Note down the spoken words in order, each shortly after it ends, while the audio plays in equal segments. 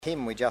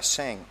Hymn we just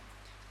sang.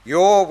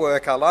 Your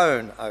work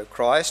alone, O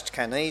Christ,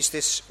 can ease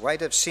this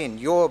weight of sin.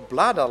 Your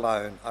blood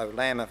alone, O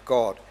Lamb of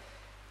God,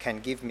 can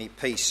give me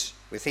peace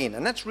within.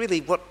 And that's really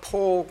what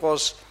Paul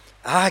was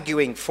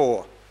arguing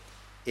for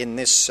in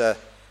this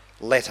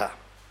letter.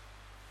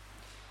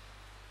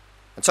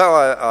 And so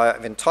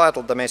I've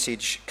entitled the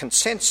message,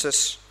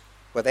 Consensus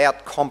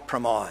Without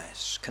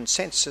Compromise.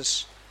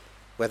 Consensus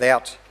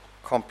without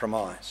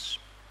compromise.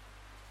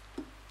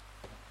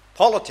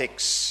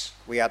 Politics,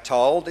 we are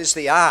told, is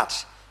the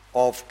art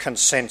of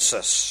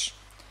consensus.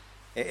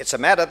 It's a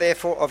matter,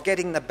 therefore, of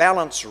getting the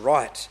balance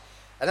right.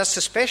 And it's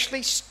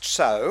especially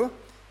so,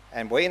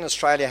 and we in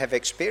Australia have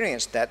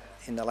experienced that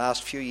in the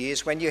last few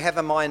years, when you have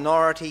a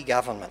minority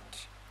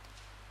government,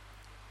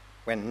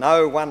 when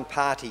no one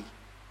party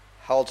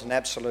holds an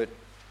absolute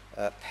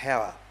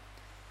power.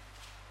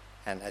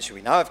 And as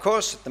we know, of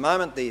course, at the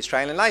moment the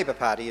Australian Labor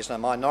Party is a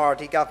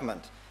minority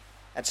government.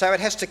 And so it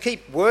has to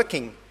keep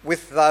working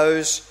with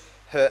those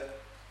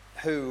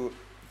who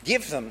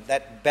give them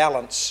that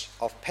balance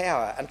of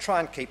power and try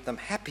and keep them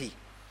happy.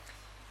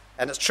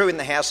 And it's true in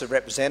the House of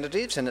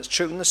Representatives and it's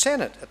true in the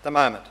Senate at the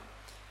moment,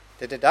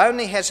 that it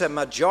only has a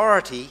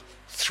majority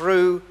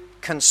through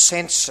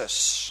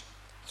consensus.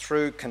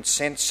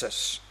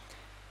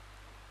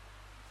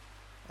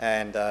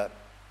 And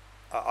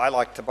I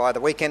like to buy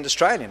the Weekend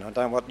Australian. I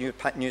don't know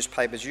what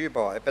newspapers you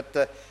buy, but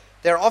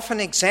there are often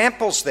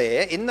examples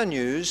there in the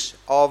news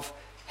of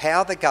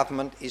how the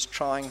government is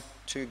trying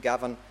to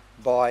govern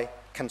by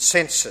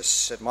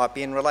consensus. It might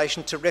be in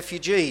relation to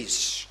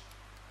refugees,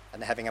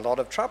 and they're having a lot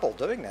of trouble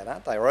doing that,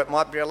 aren't they? Or it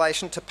might be in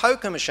relation to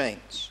poker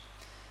machines,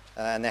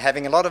 and they're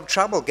having a lot of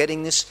trouble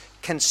getting this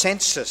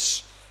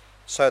consensus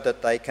so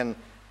that they can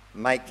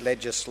make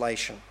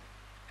legislation.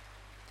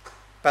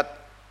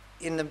 But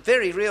in the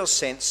very real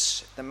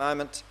sense, at the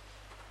moment,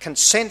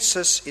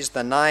 consensus is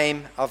the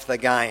name of the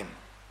game.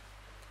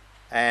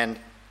 And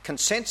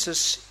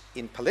consensus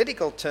in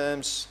political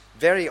terms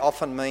very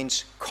often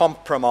means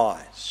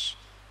compromise.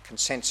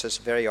 Consensus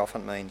very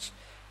often means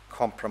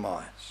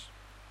compromise.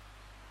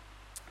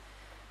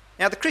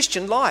 Now, the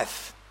Christian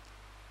life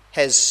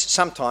has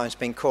sometimes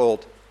been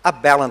called a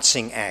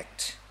balancing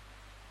act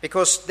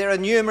because there are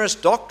numerous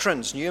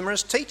doctrines,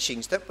 numerous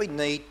teachings that we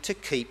need to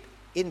keep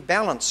in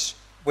balance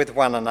with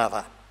one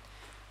another.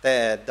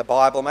 The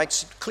Bible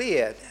makes it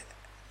clear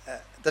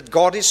that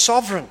God is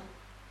sovereign,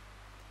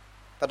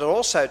 but it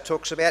also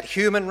talks about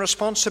human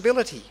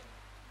responsibility.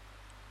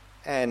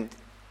 And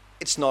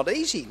it's not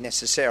easy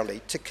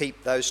necessarily to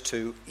keep those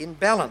two in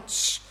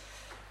balance.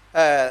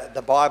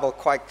 The Bible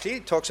quite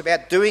clearly talks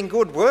about doing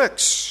good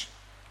works,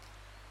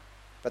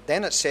 but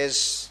then it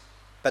says,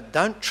 but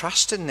don't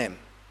trust in them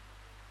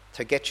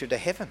to get you to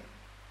heaven.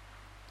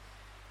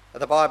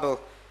 The Bible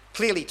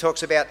clearly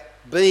talks about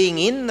being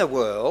in the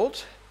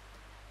world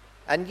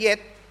and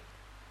yet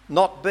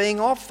not being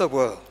of the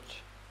world.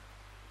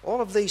 All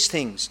of these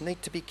things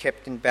need to be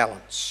kept in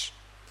balance.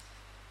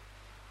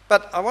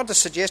 But I want to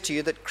suggest to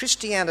you that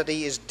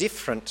Christianity is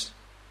different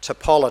to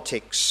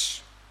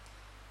politics,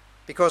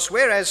 because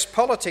whereas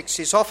politics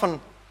is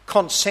often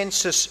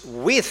consensus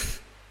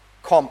with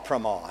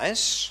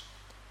compromise,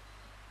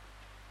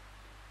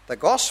 the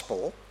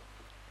gospel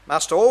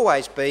must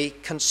always be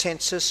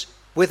consensus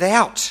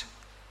without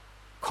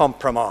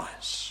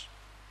compromise.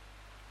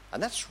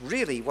 And that's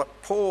really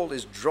what Paul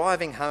is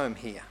driving home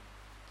here.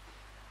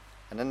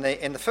 And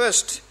in the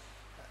first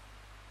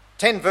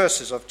 10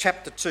 verses of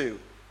chapter 2,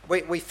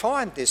 we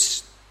find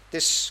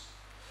this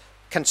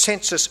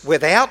consensus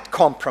without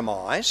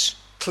compromise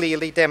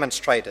clearly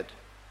demonstrated.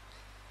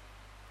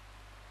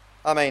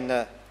 I mean,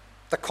 the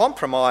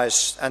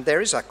compromise, and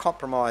there is a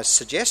compromise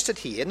suggested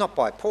here, not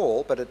by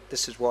Paul, but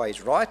this is why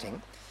he's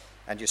writing,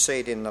 and you see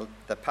it in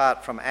the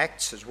part from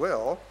Acts as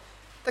well.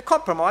 The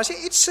compromise,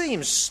 it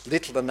seems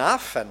little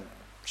enough, and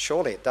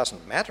surely it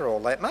doesn't matter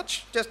all that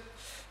much. Just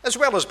as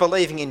well as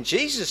believing in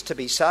Jesus to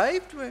be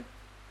saved,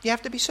 you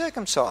have to be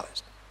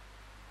circumcised.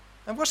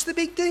 And what's the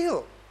big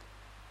deal?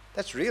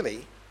 That's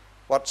really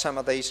what some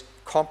of these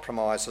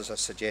compromises are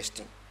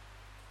suggesting.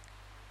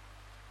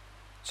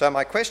 So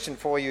my question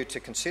for you to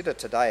consider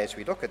today as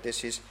we look at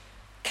this is,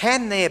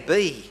 can there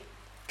be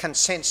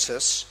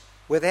consensus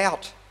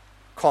without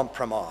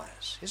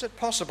compromise? Is it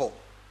possible?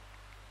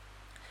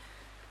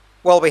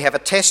 Well, we have a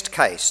test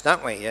case,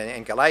 don't we?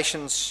 In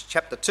Galatians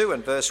chapter 2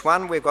 and verse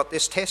 1, we've got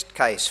this test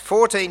case.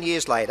 14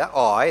 years later,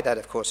 I, that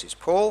of course is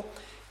Paul,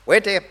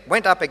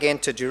 went up again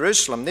to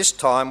Jerusalem, this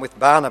time with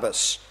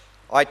Barnabas.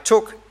 I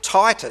took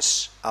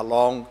Titus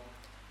along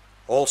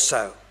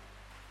also.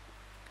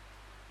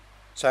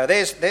 So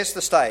there's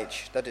the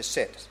stage that is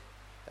set.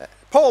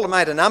 Paul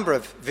made a number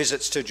of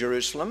visits to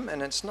Jerusalem,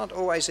 and it's not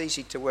always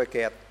easy to work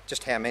out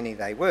just how many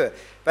they were.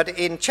 But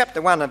in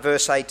chapter 1 and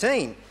verse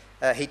 18,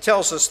 he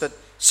tells us that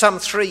some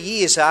 3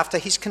 years after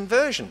his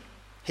conversion,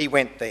 he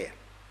went there.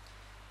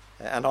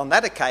 And on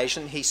that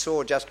occasion, he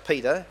saw just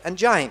Peter and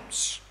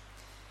James.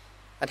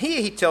 And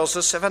here he tells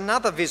us of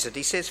another visit.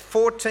 He says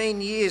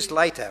 14 years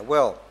later.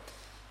 Well,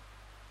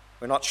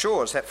 We're not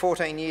sure. Does that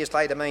 14 years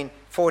later mean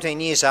 14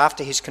 years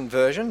after his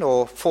conversion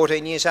or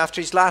 14 years after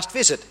his last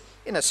visit?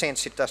 In a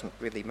sense, it doesn't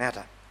really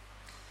matter.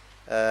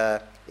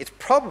 It's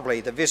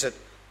probably the visit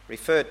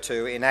referred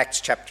to in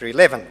Acts chapter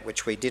 11,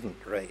 which we didn't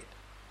read.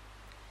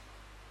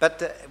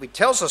 But it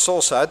tells us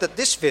also that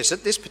this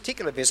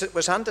particular visit,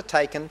 was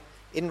undertaken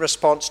in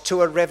response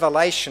to a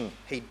revelation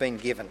he'd been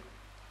given.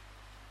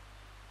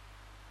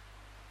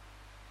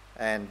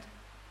 And,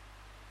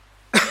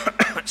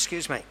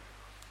 excuse me,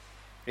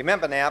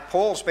 remember now,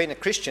 Paul's been a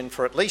Christian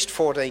for at least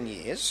 14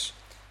 years,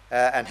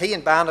 and he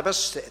and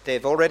Barnabas,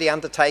 they've already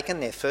undertaken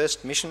their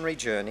first missionary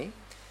journey,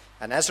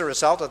 and as a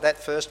result of that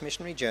first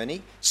missionary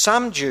journey,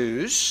 some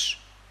Jews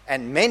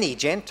and many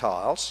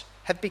Gentiles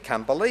have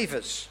become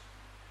believers.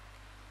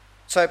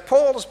 So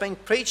Paul has been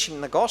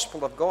preaching the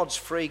gospel of God's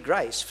free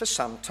grace for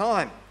some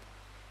time.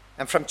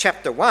 And from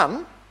chapter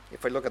 1,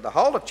 if we look at the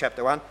whole of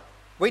chapter 1,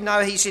 we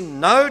know he's in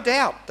no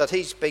doubt that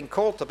he's been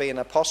called to be an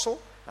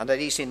apostle, and that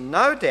he's in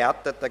no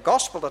doubt that the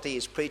gospel that he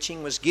is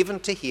preaching was given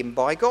to him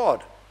by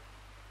God.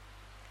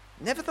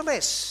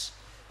 Nevertheless,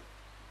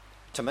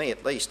 to me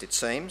at least it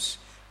seems,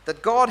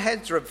 that God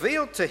has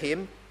revealed to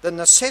him the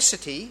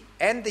necessity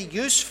and the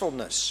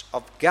usefulness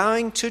of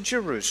going to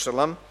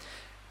Jerusalem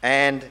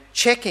and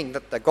checking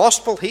that the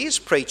gospel he is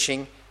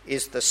preaching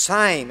is the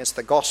same as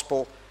the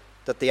gospel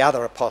that the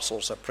other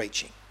apostles are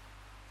preaching.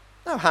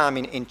 No harm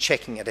in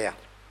checking it out.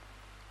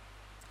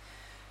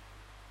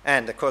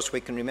 And of course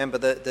we can remember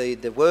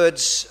the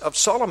words of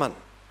Solomon: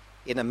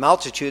 in a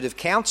multitude of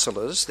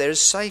counsellors there is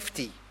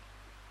safety.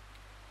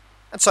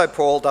 And so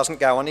Paul doesn't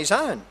go on his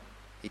own.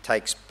 He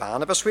takes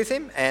Barnabas with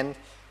him and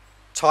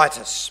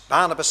Titus.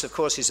 Barnabas, of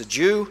course, is a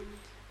Jew.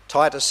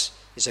 Titus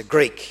is a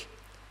Greek,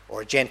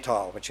 or a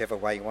Gentile, whichever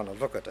way you want to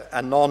look at it,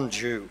 a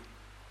non-Jew.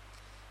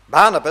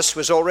 Barnabas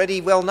was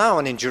already well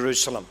known in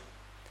Jerusalem.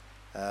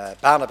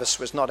 Barnabas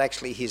was not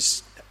actually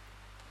his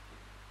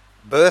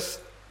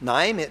birth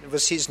name, it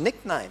was his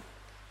nickname.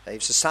 He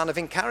was the son of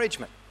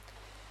encouragement.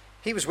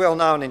 He was well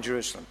known in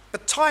Jerusalem.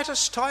 But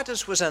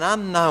Titus was an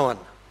unknown.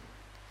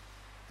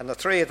 And the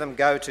three of them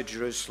go to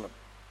Jerusalem.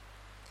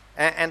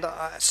 And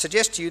I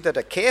suggest to you that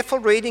a careful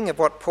reading of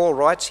what Paul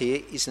writes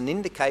here is an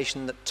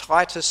indication that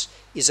Titus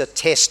is a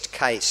test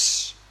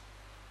case.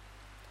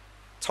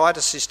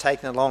 Titus is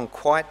taken along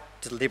quite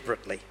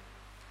deliberately.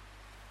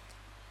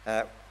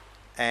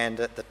 And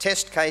the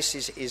test case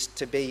is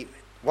to be,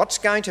 what's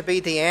going to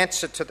be the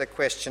answer to the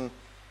question,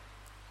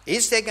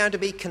 is there going to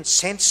be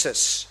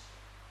consensus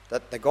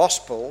that the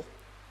gospel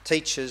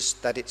teaches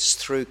that it's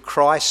through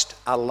Christ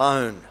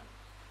alone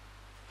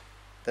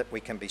that we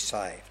can be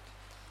saved?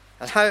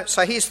 And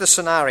so here's the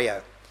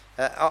scenario.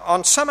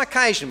 On some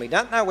occasion, we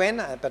don't know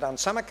when, but on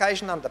some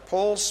occasion under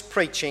Paul's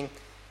preaching,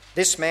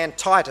 this man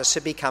Titus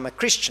had become a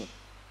Christian.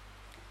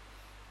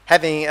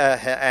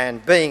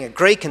 And being a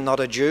Greek and not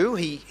a Jew,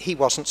 he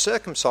wasn't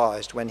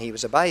circumcised when he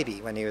was a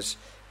baby, when he was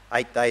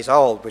 8 days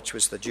old, which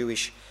was the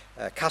Jewish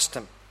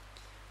custom.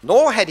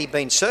 Nor had he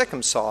been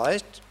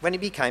circumcised when he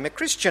became a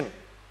Christian.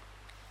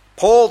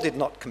 Paul did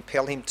not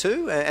compel him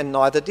to, and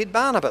neither did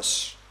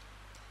Barnabas.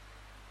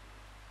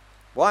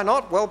 Why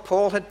not? Well,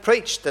 Paul had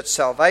preached that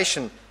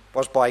salvation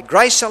was by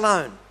grace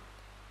alone,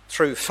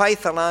 through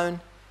faith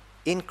alone,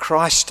 in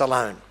Christ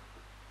alone.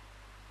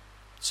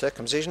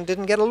 Circumcision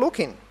didn't get a look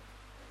in.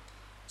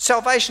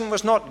 Salvation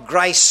was not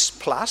grace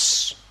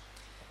plus.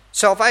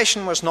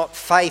 Salvation was not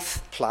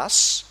faith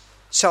plus.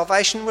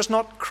 Salvation was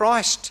not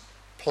Christ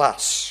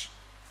plus.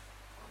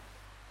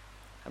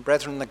 And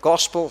brethren, the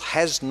gospel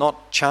has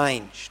not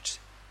changed.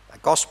 The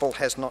gospel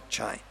has not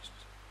changed.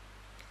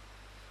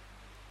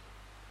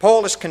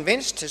 Paul is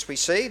convinced, as we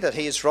see, that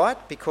he is right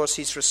because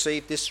he's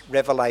received this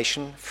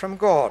revelation from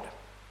God.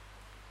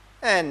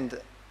 And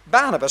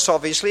Barnabas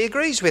obviously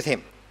agrees with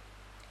him.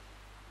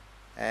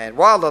 And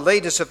while the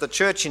leaders of the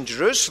church in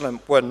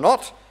Jerusalem were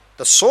not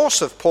the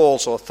source of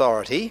Paul's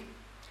authority,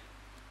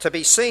 to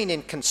be seen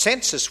in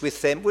consensus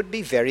with them would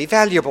be very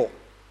valuable.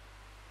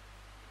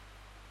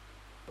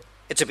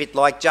 It's a bit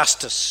like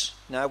justice.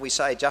 We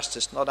say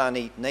justice not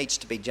only needs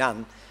to be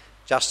done,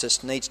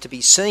 justice needs to be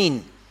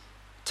seen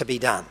to be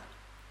done.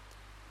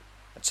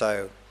 And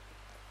so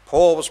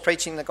Paul was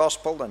preaching the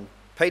gospel and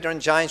Peter and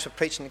James were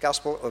preaching the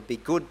gospel. It would be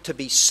good to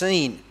be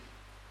seen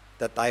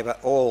that they were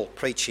all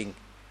preaching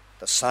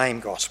the same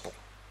gospel.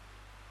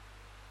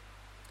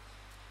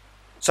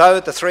 So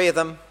the three of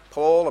them,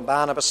 Paul and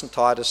Barnabas and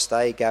Titus,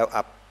 they go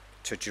up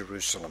to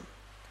Jerusalem.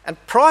 And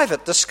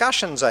private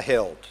discussions are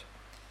held.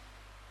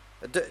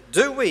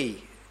 Do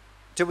we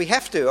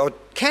have to, or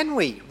can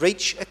we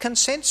reach a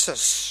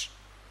consensus?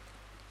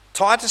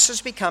 Titus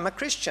has become a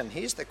Christian.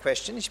 Here's the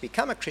question. He's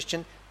become a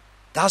Christian.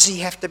 Does he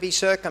have to be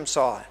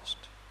circumcised?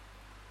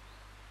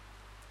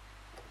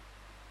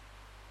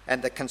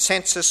 And the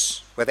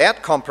consensus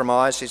without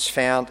compromise is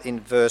found in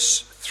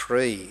verse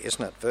 3,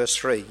 isn't it? Verse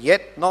 3.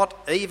 Yet not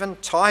even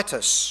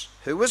Titus,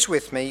 who was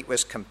with me,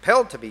 was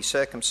compelled to be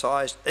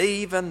circumcised,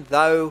 even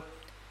though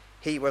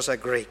he was a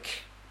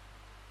Greek.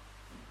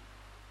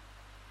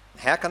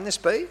 How can this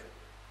be?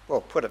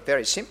 Well, put it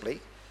very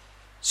simply,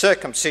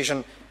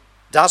 circumcision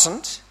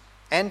doesn't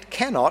and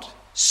cannot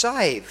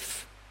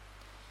save.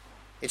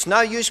 It's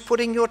no use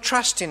putting your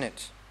trust in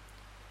it.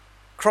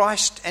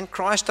 Christ and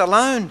Christ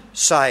alone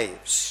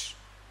saves.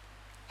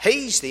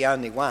 He's the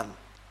only one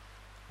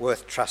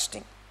worth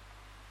trusting.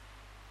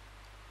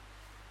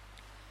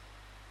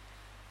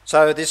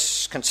 So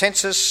this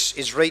consensus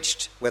is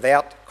reached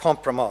without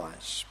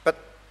compromise. But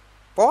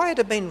why had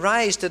it been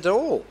raised at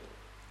all?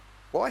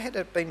 Why had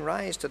it been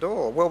raised at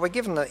all? Well, we're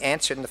given the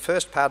answer in the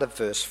first part of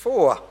verse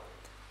 4,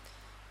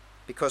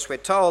 because we're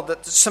told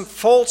that some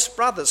false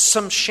brothers,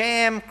 some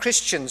sham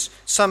Christians,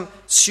 some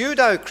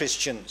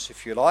pseudo-Christians,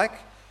 if you like,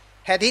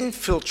 had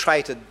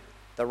infiltrated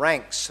the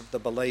ranks of the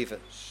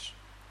believers.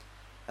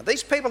 And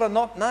these people are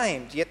not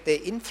named, yet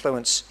their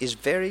influence is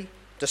very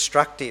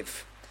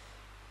destructive.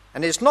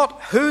 And it's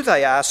not who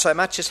they are so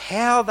much as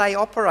how they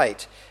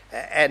operate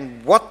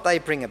and what they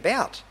bring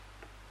about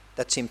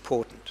that's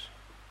important.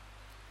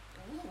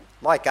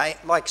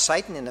 Like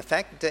Satan, in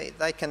effect,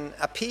 they can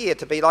appear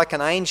to be like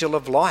an angel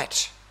of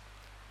light.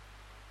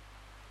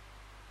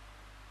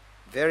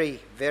 Very,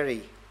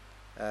 very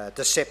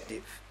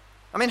deceptive.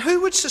 I mean,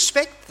 who would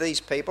suspect these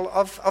people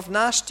of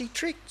nasty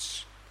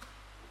tricks?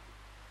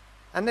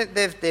 And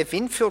they've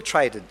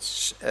infiltrated,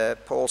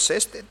 Paul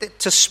says,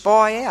 to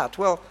spy out.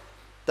 Well,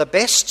 the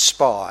best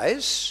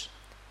spies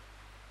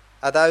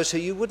are those who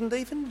you wouldn't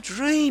even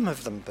dream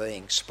of them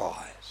being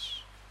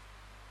spies.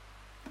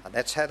 And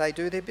that's how they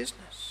do their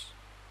business.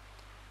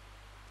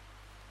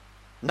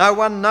 No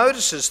one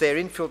notices their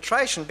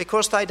infiltration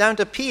because they don't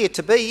appear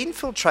to be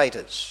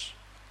infiltrators.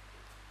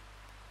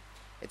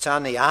 It's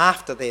only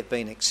after they've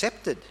been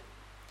accepted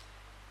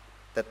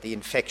that the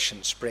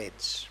infection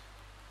spreads.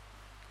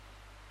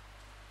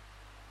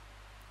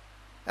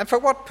 And for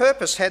what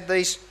purpose had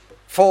these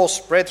false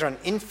brethren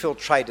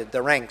infiltrated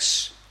the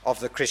ranks of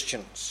the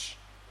Christians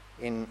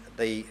in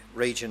the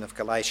region of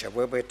Galatia?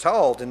 Well, we're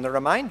told in the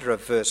remainder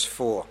of verse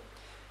 4,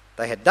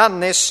 they had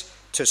done this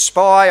to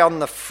spy on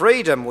the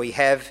freedom we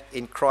have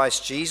in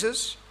Christ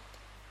Jesus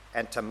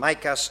and to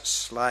make us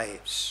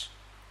slaves.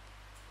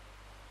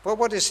 Well,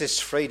 what is this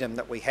freedom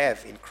that we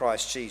have in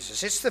Christ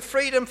Jesus? It's the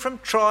freedom from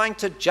trying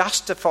to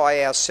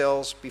justify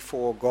ourselves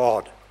before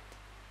God.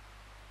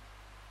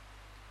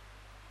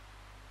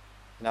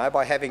 You know,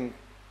 by having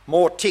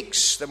more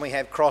ticks than we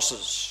have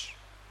crosses.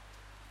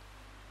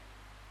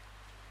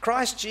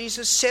 Christ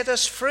Jesus set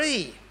us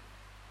free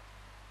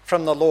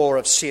from the law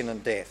of sin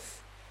and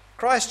death.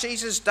 Christ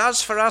Jesus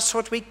does for us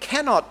what we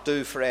cannot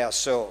do for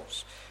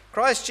ourselves.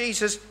 Christ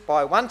Jesus,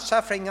 by once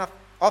offering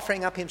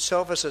up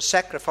himself as a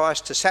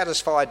sacrifice to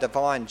satisfy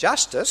divine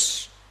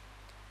justice,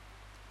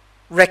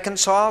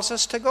 reconciles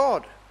us to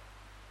God.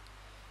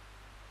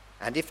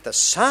 And if the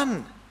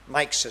Son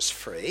makes us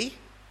free,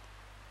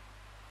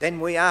 then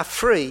we are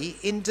free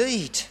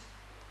indeed.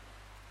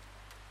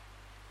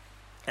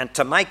 And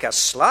to make us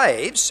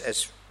slaves,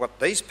 as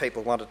what these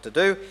people wanted to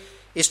do,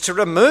 is to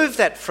remove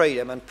that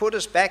freedom and put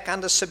us back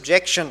under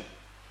subjection.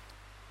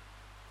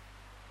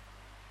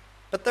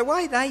 But the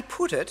way they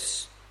put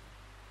it,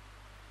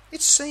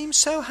 it seems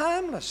so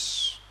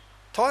harmless.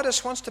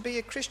 Titus wants to be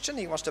a Christian.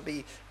 He wants to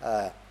be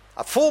a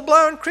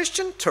full-blown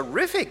Christian.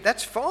 Terrific,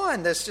 that's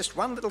fine. There's just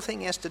one little thing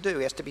he has to do.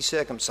 He has to be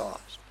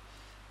circumcised.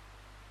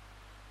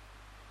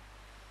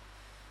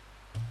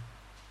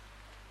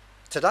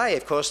 Today,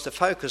 of course, the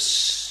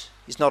focus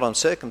is not on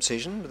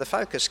circumcision, but the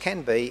focus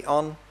can be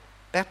on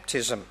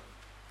baptism.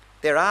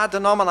 There are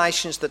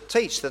denominations that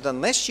teach that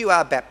unless you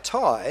are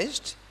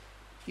baptised,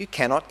 you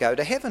cannot go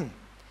to heaven.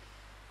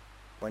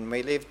 When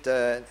we lived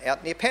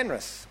out near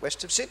Penrith,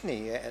 west of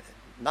Sydney,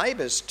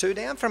 neighbours 2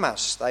 down from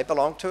us, they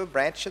belonged to a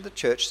branch of the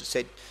church that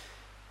said,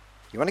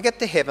 you want to get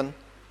to heaven,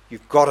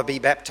 you've got to be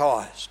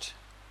baptised.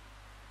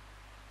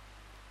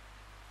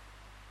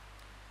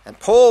 And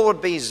Paul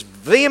would be as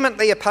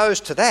vehemently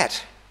opposed to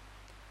that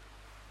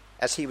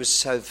as he was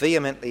so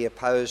vehemently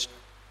opposed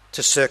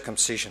to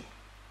circumcision.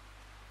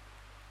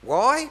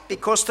 Why?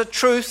 Because the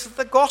truth of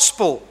the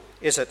gospel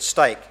is at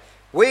stake.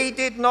 We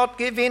did not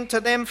give in to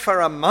them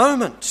for a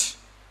moment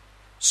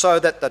so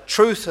that the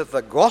truth of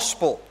the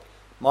gospel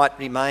might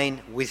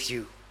remain with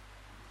you.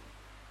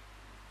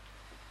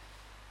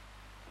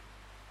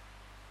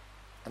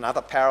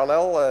 Another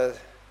parallel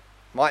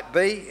might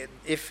be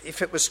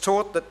if it was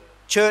taught that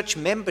church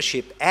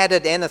membership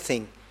added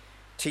anything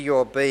to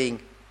your being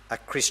a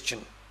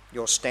Christian,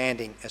 your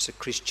standing as a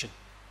Christian.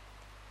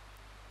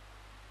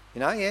 You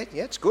know, yeah,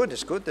 it's good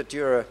that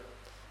you're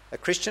a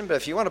Christian, but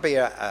if you want to be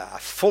a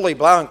fully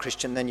blown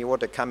Christian, then you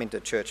ought to come into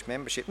church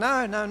membership.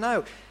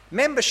 No.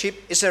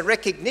 Membership is a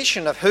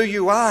recognition of who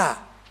you are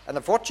and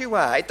of what you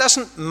are. It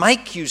doesn't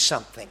make you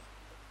something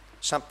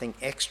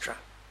extra. It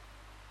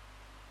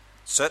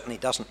certainly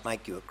doesn't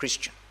make you a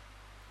Christian.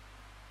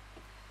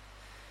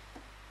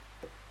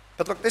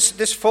 But look,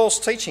 this false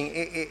teaching,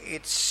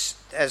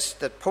 it's as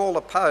that Paul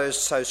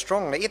opposed so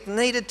strongly, it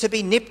needed to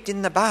be nipped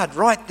in the bud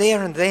right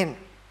there and then.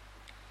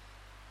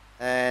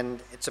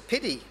 And it's a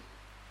pity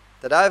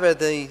that over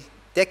the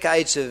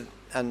decades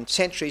and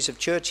centuries of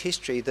church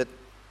history that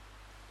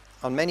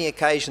on many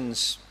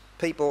occasions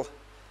people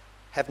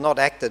have not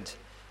acted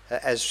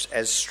as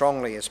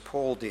strongly as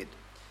Paul did.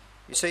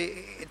 You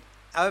see,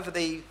 over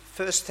the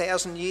first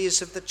 1,000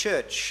 years of the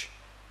church,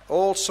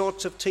 all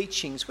sorts of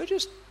teachings were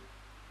just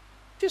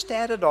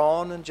added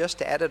on,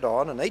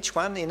 and each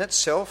one in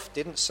itself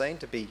didn't seem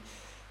to be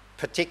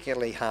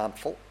particularly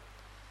harmful.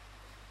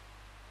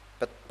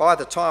 But by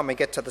the time we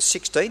get to the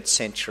 16th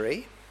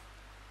century,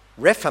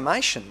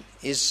 Reformation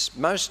is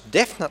most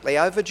definitely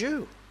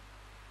overdue.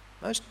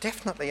 Most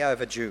definitely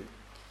overdue.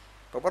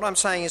 But what I'm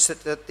saying is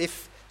that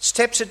if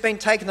steps had been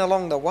taken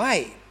along the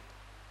way,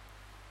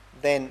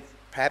 then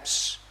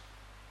perhaps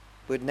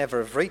we'd never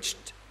have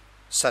reached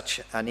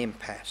such an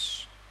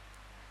impasse.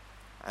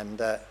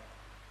 And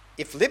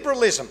if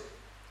liberalism,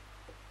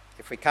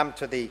 if we come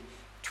to the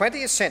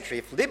 20th century,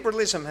 if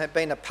liberalism had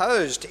been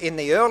opposed in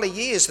the early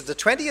years of the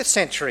 20th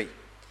century,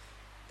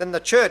 then the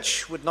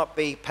church would not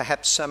be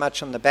perhaps so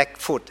much on the back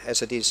foot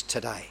as it is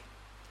today.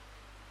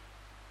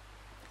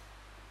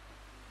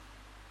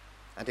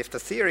 And if the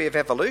theory of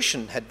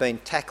evolution had been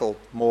tackled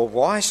more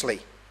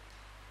wisely,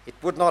 it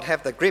would not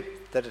have the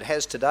grip that it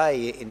has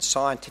today in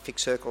scientific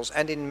circles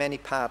and in many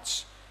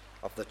parts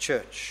of the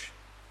church.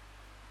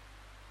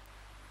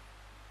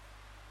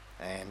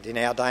 And in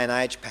our day and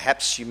age,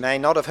 perhaps you may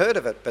not have heard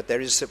of it, but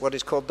there is what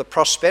is called the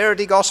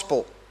prosperity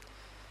gospel.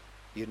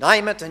 You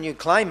name it and you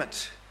claim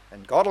it,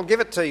 and God will give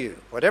it to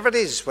you, whatever it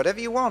is, whatever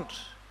you want.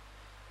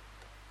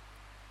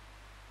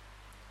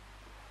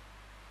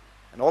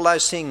 And all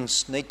those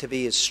things need to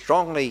be as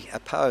strongly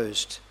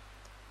opposed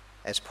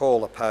as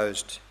Paul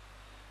opposed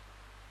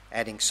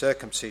adding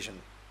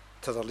circumcision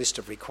to the list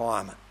of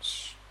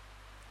requirements.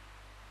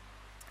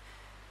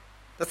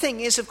 The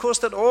thing is, of course,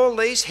 that all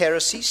these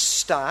heresies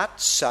start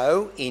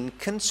so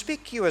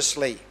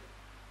inconspicuously.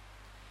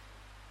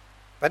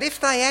 But if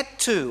they add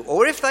to,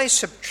 or if they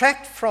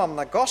subtract from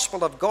the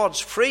gospel of God's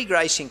free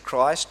grace in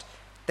Christ,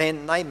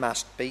 then they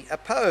must be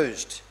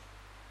opposed.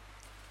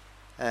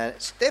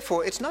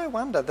 Therefore, it's no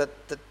wonder that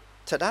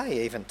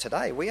even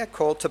today, we are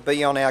called to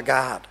be on our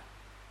guard.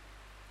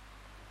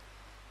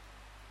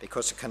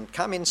 Because it can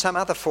come in some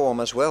other form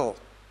as well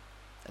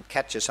and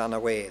catch us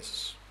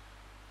unawares.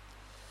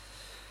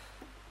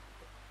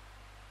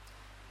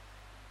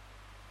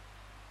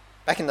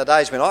 Back in the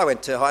days when I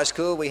went to high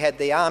school, we had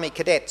the army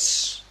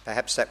cadets.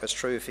 Perhaps that was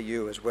true for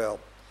you as well.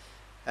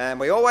 And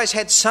we always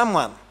had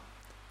someone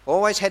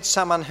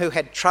who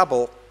had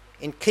trouble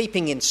in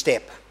keeping in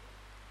step.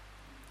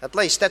 At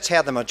least that's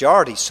how the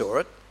majority saw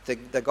it.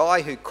 The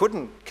guy who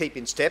couldn't keep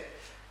in step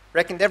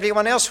reckoned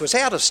everyone else was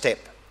out of step.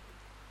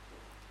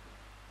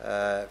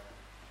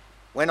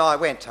 When I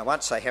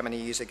won't say how many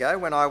years ago,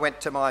 when I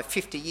went to my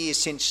 50 years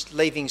since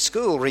leaving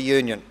school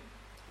reunion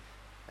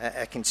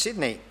in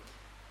Sydney,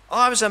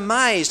 I was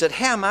amazed at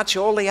how much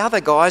all the other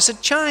guys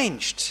had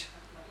changed.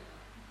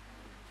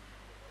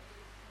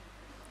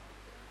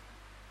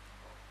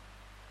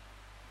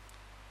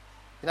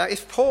 You know,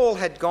 if Paul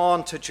had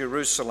gone to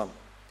Jerusalem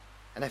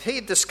and if he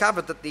had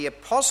discovered that the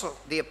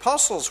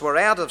apostles were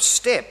out of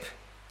step,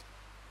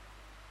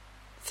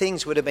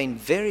 things would have been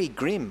very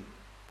grim,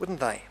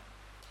 wouldn't they?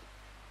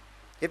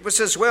 It was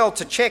as well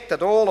to check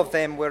that all of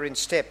them were in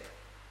step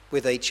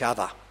with each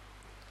other.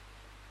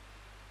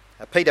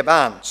 Peter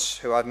Barnes,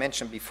 who I've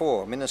mentioned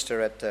before, minister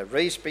at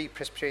Revesby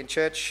Presbyterian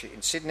Church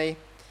in Sydney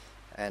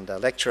and a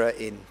lecturer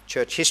in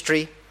church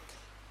history.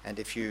 And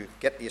if you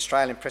get the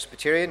Australian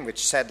Presbyterian,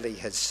 which sadly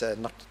is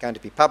not going to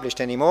be published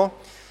anymore,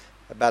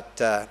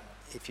 but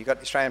if you got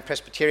the Australian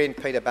Presbyterian,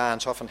 Peter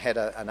Barnes often had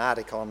an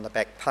article on the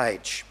back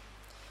page.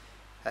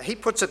 He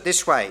puts it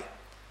this way.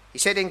 He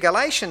said, in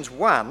Galatians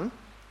 1,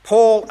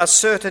 Paul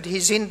asserted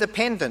his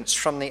independence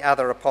from the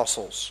other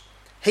apostles.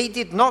 He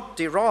did not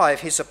derive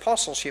his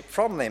apostleship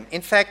from them.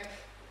 In fact,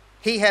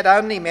 he had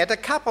only met a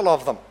couple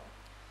of them.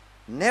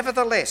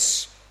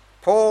 Nevertheless,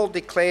 Paul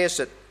declares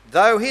that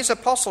though his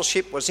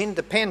apostleship was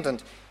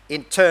independent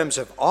in terms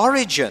of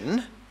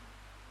origin,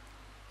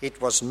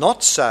 it was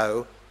not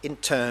so in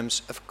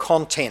terms of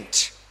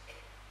content.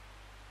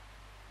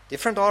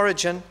 Different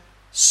origin,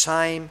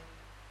 same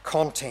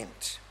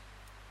content.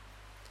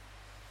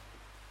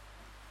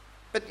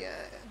 But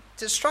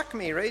it struck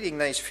me reading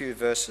these few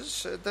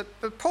verses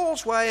that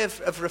Paul's way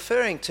of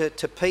referring to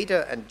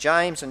Peter and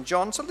James and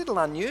John is a little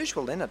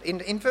unusual, isn't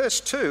it? In verse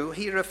 2,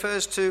 he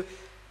refers to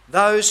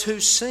those who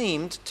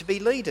seemed to be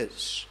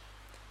leaders.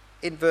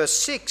 In verse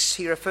 6,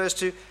 he refers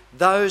to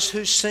those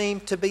who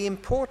seemed to be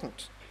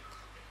important.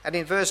 And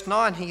in verse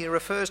 9, he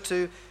refers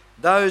to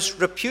those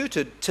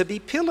reputed to be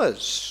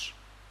pillars.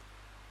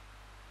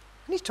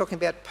 And he's talking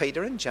about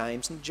Peter and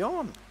James and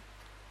John.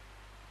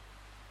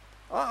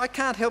 I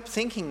can't help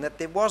thinking that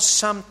there was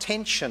some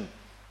tension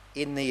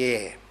in the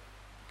air.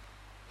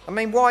 I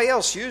mean, why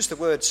else use the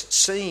words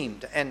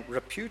seemed and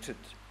reputed?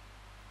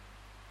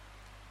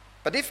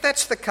 But if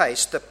that's the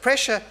case, the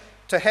pressure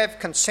to have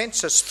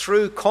consensus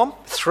through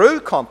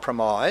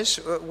compromise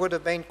would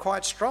have been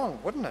quite strong,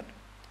 wouldn't it?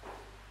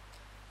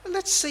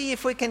 Let's see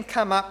if we can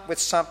come up with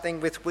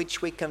something with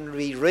which we can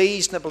be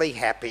reasonably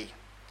happy.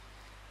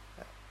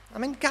 I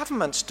mean,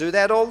 governments do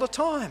that all the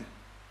time.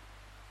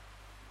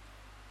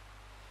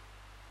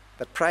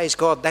 But praise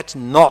God, that's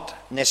not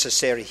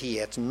necessary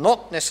here. It's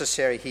not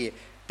necessary here.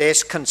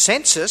 There's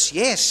consensus,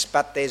 yes,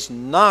 but there's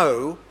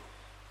no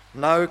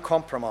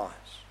compromise.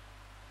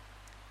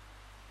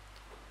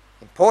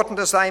 Important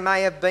as they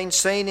may have been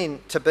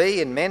seen to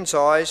be in men's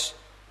eyes,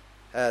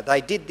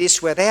 they did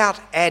this without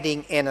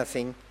adding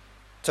anything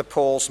to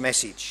Paul's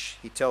message.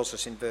 He tells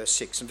us in verse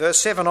 6. In verse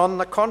 7, on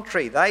the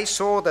contrary, they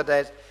saw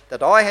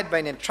that I had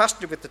been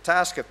entrusted with the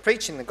task of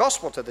preaching the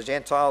gospel to the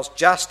Gentiles,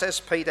 just as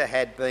Peter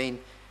had been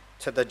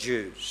to the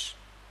Jews.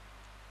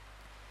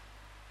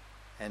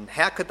 And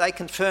how could they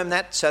confirm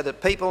that so that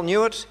people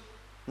knew it?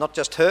 Not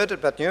just heard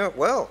it, but knew it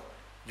well.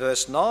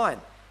 Verse 9,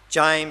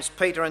 James,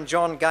 Peter and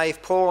John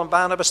gave Paul and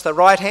Barnabas the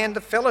right hand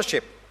of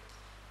fellowship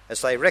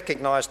as they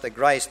recognised the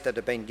grace that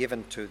had been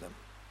given to them.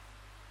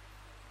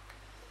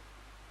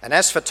 And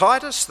as for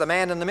Titus, the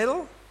man in the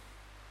middle,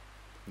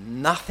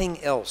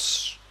 nothing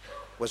else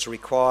was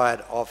required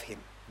of him.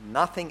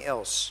 Nothing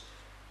else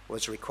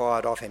was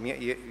required of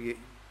him.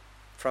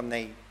 From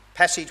the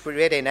passage we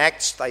read in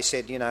Acts, they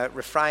said,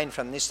 refrain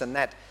from this and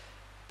that.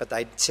 But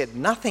they said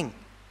nothing.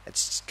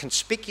 It's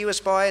conspicuous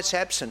by its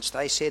absence.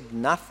 They said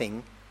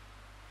nothing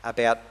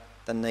about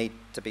the need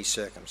to be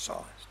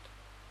circumcised.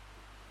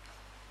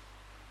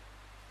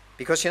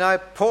 Because,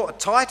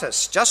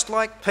 Titus, just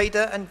like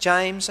Peter and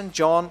James and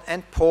John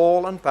and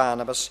Paul and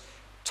Barnabas,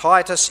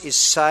 Titus is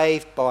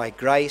saved by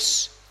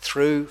grace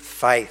through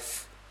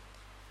faith.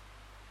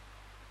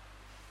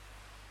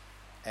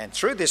 And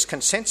through this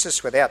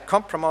consensus without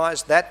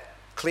compromise, that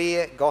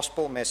clear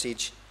gospel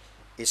message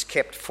is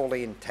kept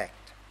fully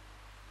intact.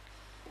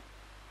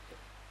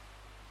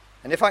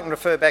 And if I can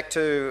refer back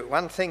to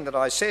one thing that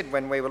I said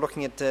when we were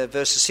looking at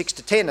verses 6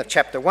 to 10 of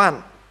chapter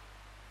 1,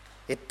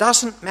 it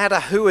doesn't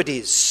matter who it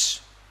is,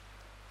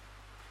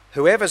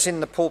 whoever's in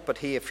the pulpit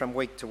here from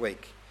week to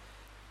week,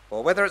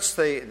 or whether it's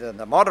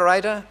the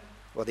moderator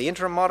or the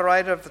interim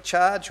moderator of the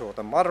charge, or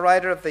the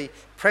moderator of the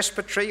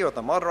presbytery, or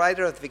the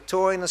moderator of the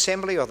Victorian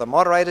Assembly, or the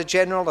moderator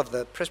general of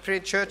the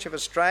Presbyterian Church of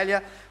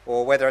Australia,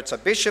 or whether it's a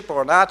bishop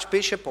or an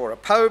archbishop or a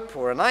pope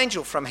or an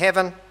angel from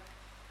heaven,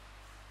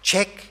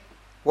 check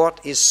what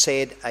is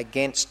said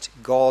against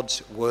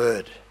God's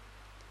word.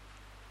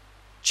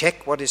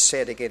 Check what is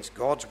said against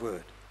God's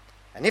word.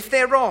 And if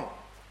they're wrong,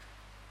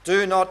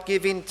 do not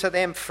give in to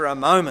them for a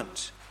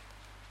moment,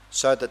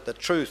 so that the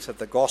truth of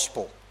the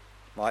gospel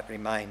might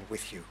remain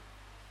with you.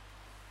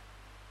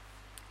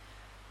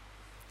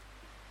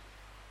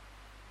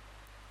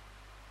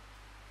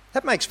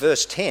 That makes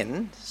verse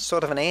 10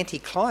 sort of an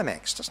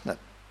anticlimax, doesn't it?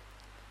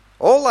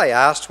 All they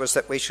asked was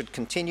that we should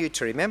continue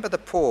to remember the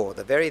poor,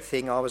 the very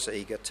thing I was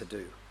eager to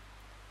do.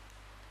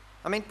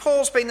 I mean,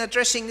 Paul's been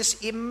addressing this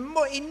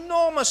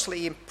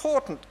enormously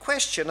important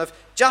question of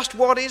just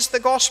what is the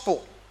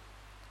gospel?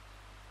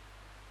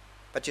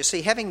 But you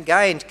see, having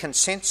gained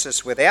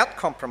consensus without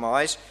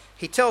compromise,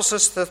 he tells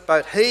us that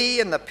both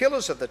he and the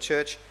pillars of the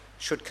church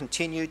should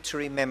continue to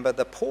remember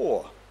the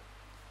poor.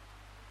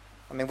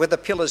 I mean, were the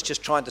pillars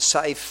just trying to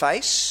save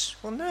face?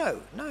 Well,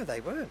 no, they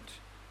weren't.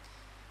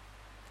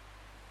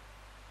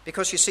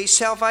 Because you see,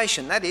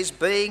 salvation, that is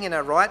being in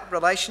a right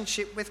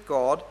relationship with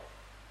God,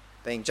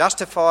 being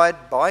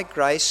justified by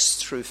grace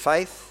through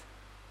faith,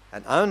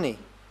 and only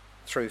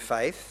through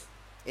faith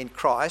in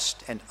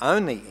Christ, and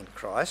only in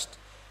Christ,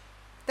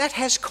 that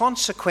has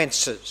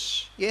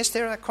consequences. Yes,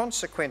 there are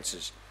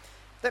consequences.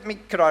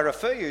 Could I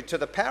refer you to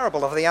the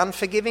parable of the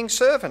unforgiving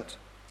servant?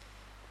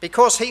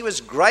 Because he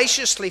was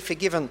graciously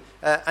forgiven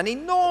an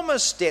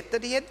enormous debt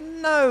that he had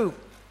no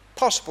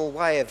possible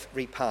way of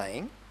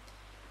repaying,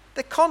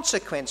 the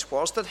consequence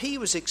was that he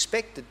was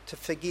expected to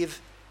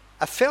forgive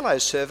a fellow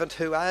servant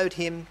who owed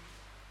him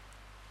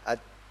a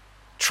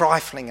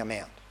trifling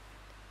amount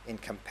in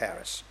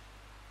comparison.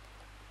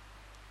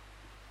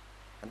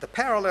 And the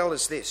parallel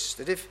is this,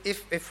 that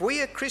if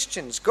we are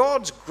Christians,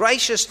 God's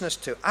graciousness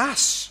to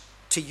us,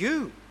 to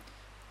you,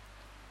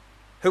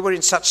 who are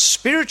in such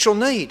spiritual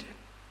need,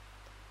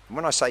 and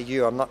when I say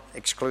you, I'm not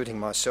excluding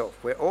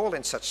myself, we're all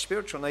in such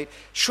spiritual need,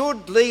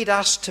 should lead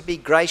us to be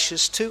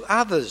gracious to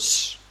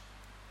others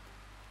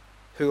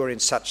who are in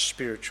such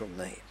spiritual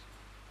need,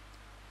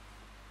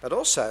 but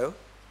also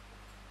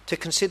to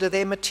consider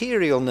their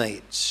material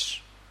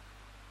needs.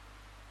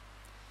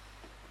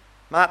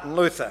 Martin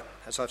Luther,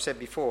 as I've said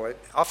before,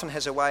 often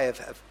has a way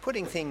of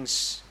putting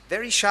things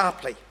very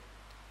sharply.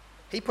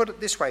 He put it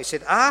this way, he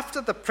said,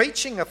 after the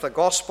preaching of the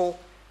gospel,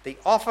 the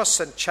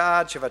office and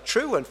charge of a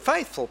true and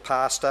faithful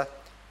pastor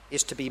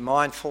is to be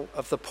mindful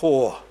of the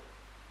poor.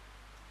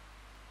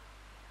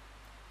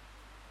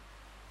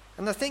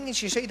 And the thing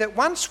is, you see, that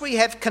once we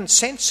have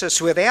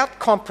consensus without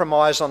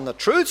compromise on the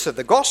truths of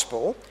the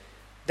gospel,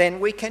 then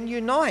we can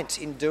unite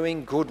in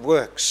doing good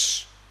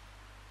works.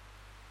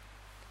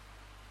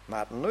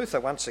 Martin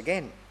Luther, once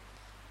again,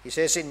 he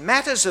says, in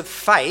matters of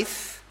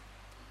faith,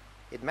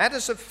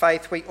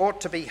 we ought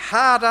to be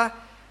harder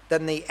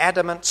than the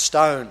adamant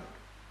stone.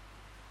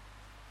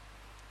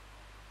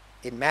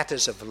 In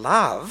matters of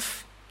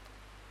love,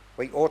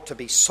 we ought to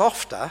be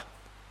softer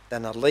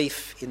than a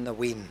leaf in the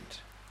wind.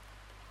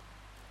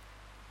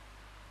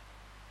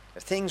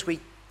 the things we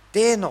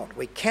dare not,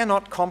 we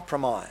cannot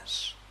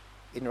compromise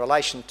in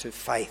relation to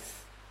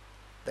faith,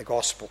 the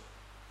gospel.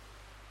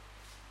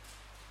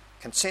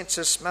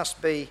 Consensus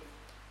must be,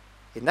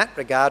 in that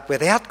regard,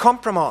 without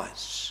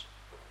compromise.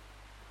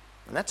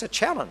 And that's a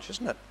challenge,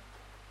 isn't it?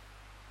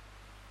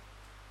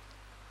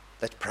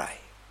 Let's pray.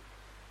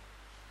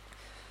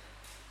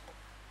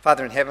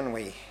 Father in heaven,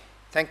 we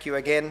thank you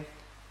again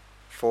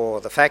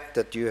for the fact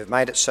that you have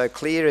made it so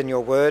clear in your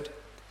word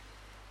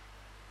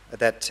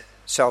that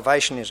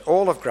salvation is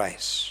all of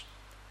grace,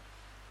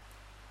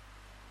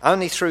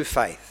 only through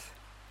faith,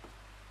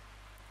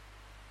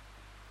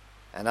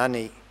 and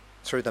only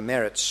through the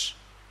merits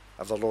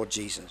of the Lord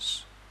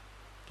Jesus.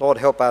 Lord,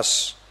 help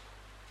us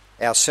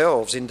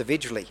ourselves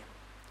individually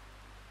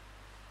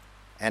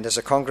and as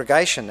a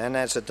congregation and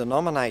as a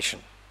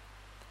denomination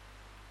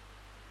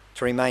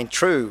to remain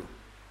true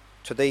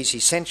to these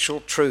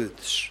essential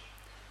truths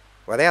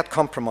without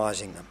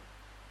compromising them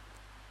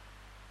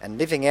and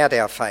living out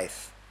our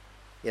faith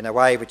in a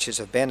way which is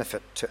of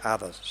benefit to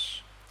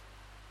others.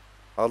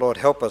 Oh Lord,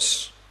 help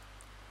us,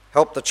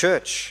 help the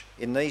church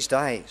in these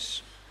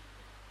days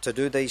to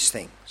do these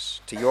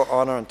things to your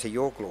honour and to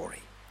your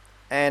glory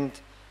and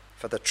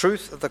for the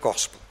truth of the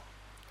gospel.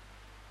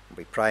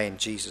 We pray in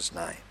Jesus'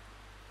 name.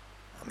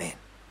 Amen.